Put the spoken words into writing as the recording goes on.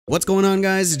What's going on,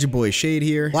 guys? It's your boy Shade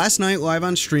here. Last night, live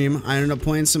on stream, I ended up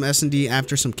playing some S&D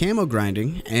after some camo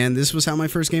grinding, and this was how my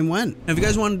first game went. Now, if you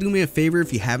guys want to do me a favor,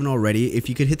 if you haven't already, if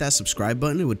you could hit that subscribe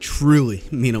button, it would truly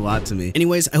mean a lot to me.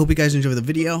 Anyways, I hope you guys enjoy the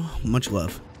video. Much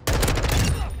love.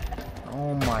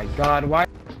 Oh my god, why?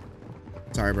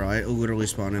 Sorry, bro. I literally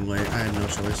spawned in late. I had no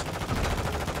choice.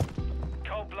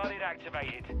 Cold-blooded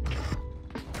activated.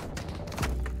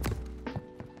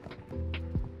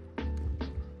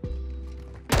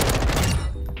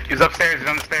 He's upstairs, he's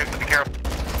on the stairs, be careful.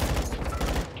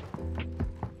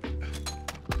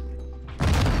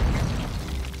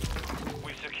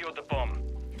 We've secured the bomb.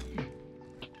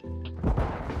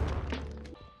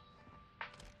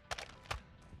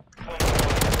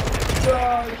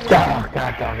 Oh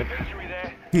god damn it. Victory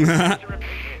there.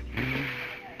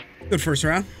 Good first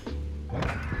round.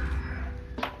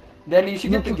 Then you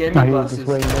should get the gaming glasses.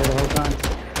 Waiting there the whole time.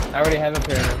 I already have a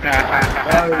pair.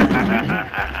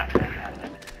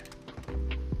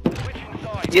 Switching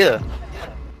sides. Yeah.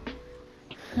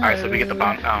 Alright, so we get the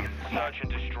bomb down. Search and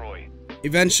destroy.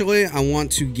 Eventually, I want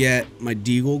to get my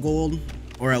Deagle gold,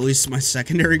 or at least my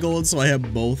secondary gold, so I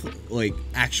have both, like,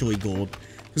 actually gold.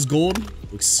 Because gold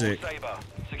looks sick. Saber,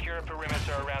 secure a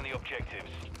perimeter around the objectives.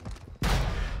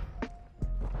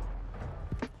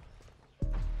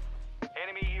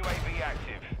 Enemy UAV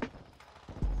active.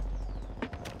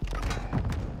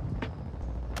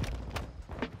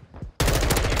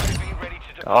 UAV ready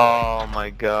to deploy. Oh my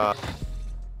god.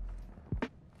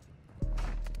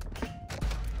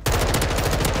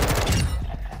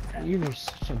 You were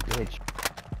such a bitch.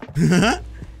 Missile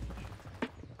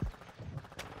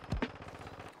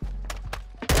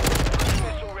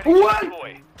ready to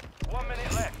deploy. 1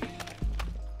 minute left.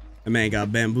 That man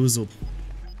got bamboozled.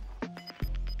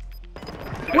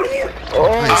 What are you?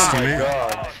 Nice, teammate.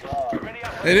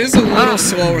 It is a little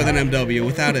slower than MW,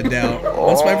 without a doubt.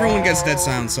 Once everyone gets dead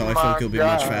sound, so I feel like it'll be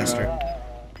much faster.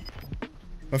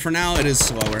 But for now, it is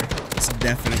slower. It's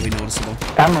definitely noticeable.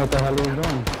 I don't know what the hell he was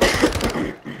doing.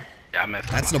 Yeah, I missed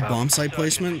That's the bomb site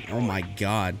placement? Oh my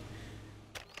god.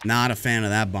 Not a fan of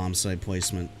that bomb site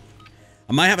placement.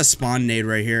 I might have a spawn nade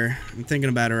right here. I'm thinking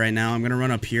about it right now. I'm gonna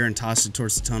run up here and toss it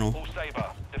towards the tunnel. All Saber,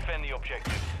 defend the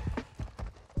objectives.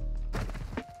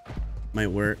 Might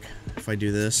work if I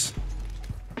do this.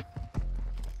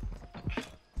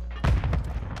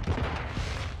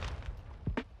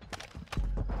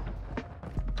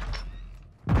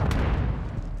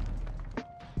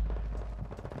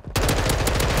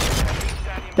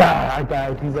 Ah, I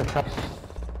died. He's a tough.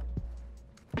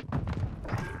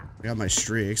 I got my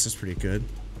streaks. That's pretty good.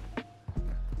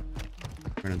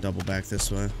 We're gonna double back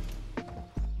this way.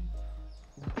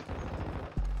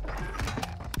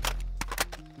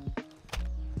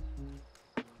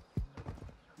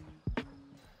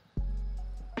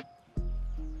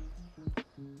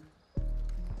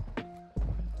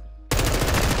 I'm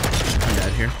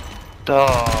dead here.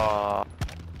 Duh.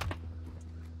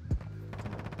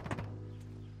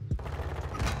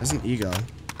 There's an ego.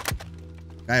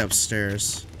 Guy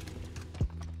upstairs.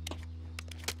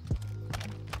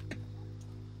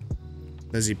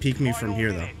 Does he peek me from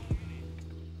here, though?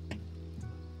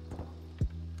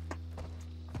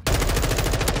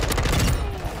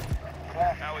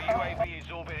 Our UAV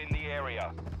is orbiting the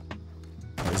area.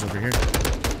 Oh, he's over here.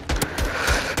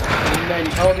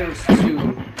 Oh, there's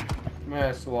two.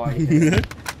 That's why.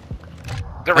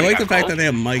 I like the fact that they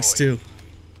have mics, too.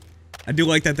 I do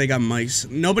like that they got mics.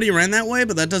 Nobody ran that way,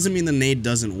 but that doesn't mean the nade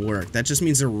doesn't work. That just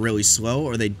means they're really slow,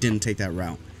 or they didn't take that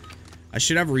route. I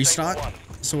should have restock.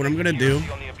 So what I'm gonna do,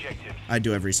 I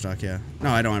do have restock, yeah. No,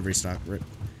 I don't have restock. I'm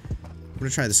gonna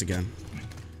try this again.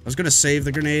 I was gonna save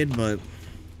the grenade, but...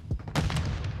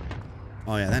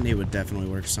 Oh yeah, that nade would definitely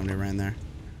work if somebody ran there.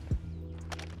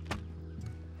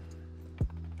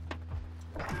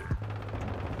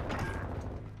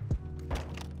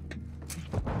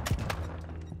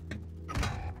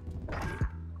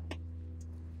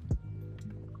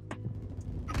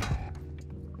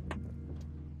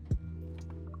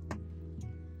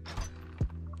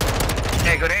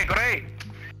 Hey, good day, good day.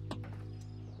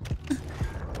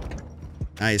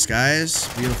 Nice, guys.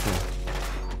 Beautiful.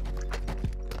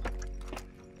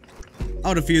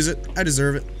 I'll defuse it. I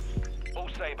deserve it. All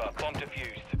Saber, bomb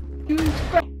defused. Dude,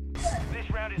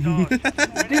 This round is ours.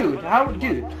 dude, how?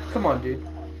 Dude, come on, dude.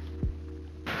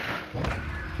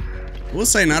 We'll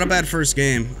say, not a bad first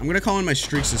game. I'm gonna call in my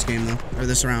streaks this game, though. Or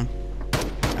this round.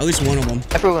 At least one of them.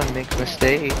 Everyone makes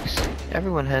mistakes.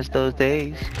 Everyone has those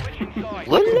days. Switching sides.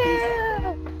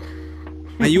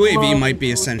 My UAV might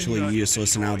be essentially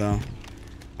useless now, though.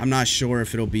 I'm not sure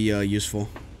if it'll be useful.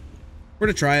 We're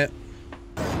gonna try it.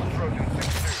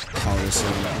 Oh, this in.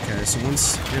 Okay, so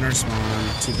one's in our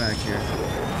spawn, 2 back here.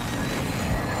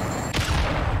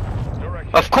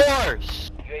 Of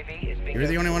course! You're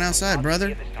the only one outside,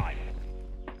 brother.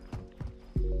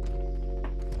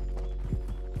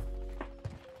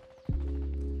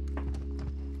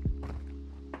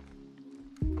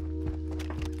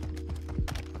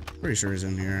 Pretty sure he's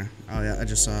in here. Oh yeah, I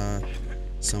just saw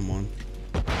someone.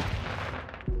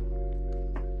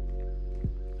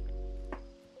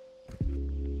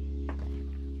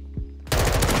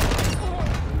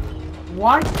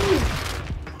 Why?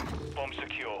 Bomb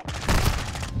secure.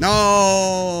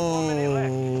 No!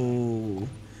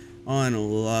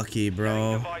 Unlucky,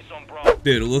 bro. Device on Bravo.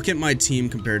 Dude, look at my team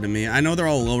compared to me. I know they're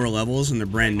all lower levels and they're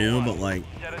brand new, but like,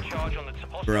 Set a charge on the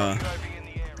hostile bruh. UAV in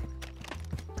the area.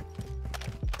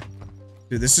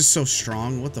 Dude, this is so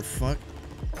strong. What the fuck?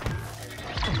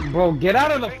 Bro, get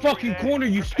out of the fucking corner,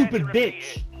 you stupid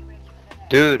bitch.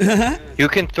 Dude, you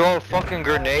can throw a fucking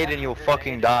grenade and you'll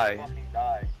fucking die.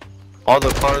 All the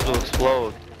cars will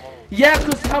explode. Yeah,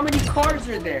 cause how many cars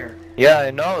are there? Yeah,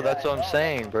 I know, that's what I'm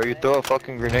saying, bro. You throw a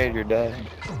fucking grenade, you're dead.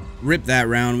 Rip that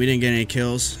round. We didn't get any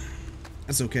kills.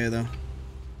 That's okay, though.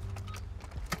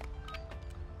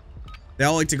 They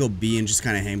all like to go B and just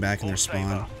kind of hang back in their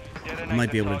spawn. I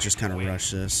might be able to just kind of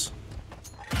rush this.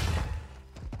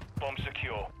 Bomb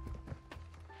secure.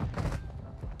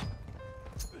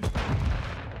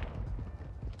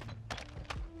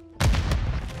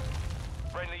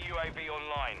 Friendly UAV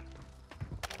online.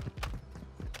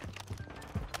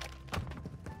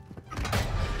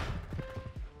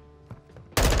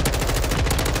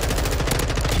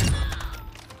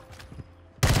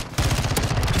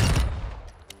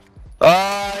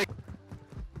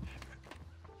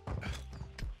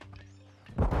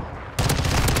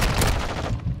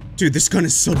 Dude, this gun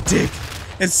is so dick.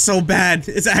 It's so bad.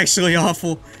 It's actually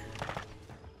awful.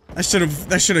 That should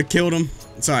have killed him.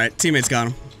 It's alright. Teammates got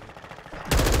him.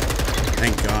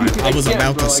 Thank God. I was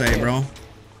about to say, bro.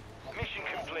 Mission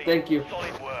complete. Thank you.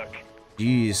 Solid work.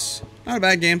 Jeez. Not a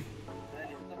bad game.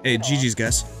 Hey, GG's,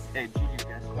 guys.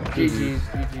 GG's.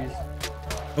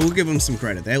 I will give them some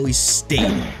credit. They at least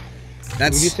stayed.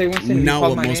 That's Would you say, Winston, you not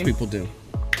called what my most name? people do.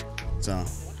 So,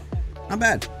 not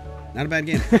bad. Not a bad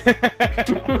game.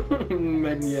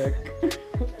 Maniac.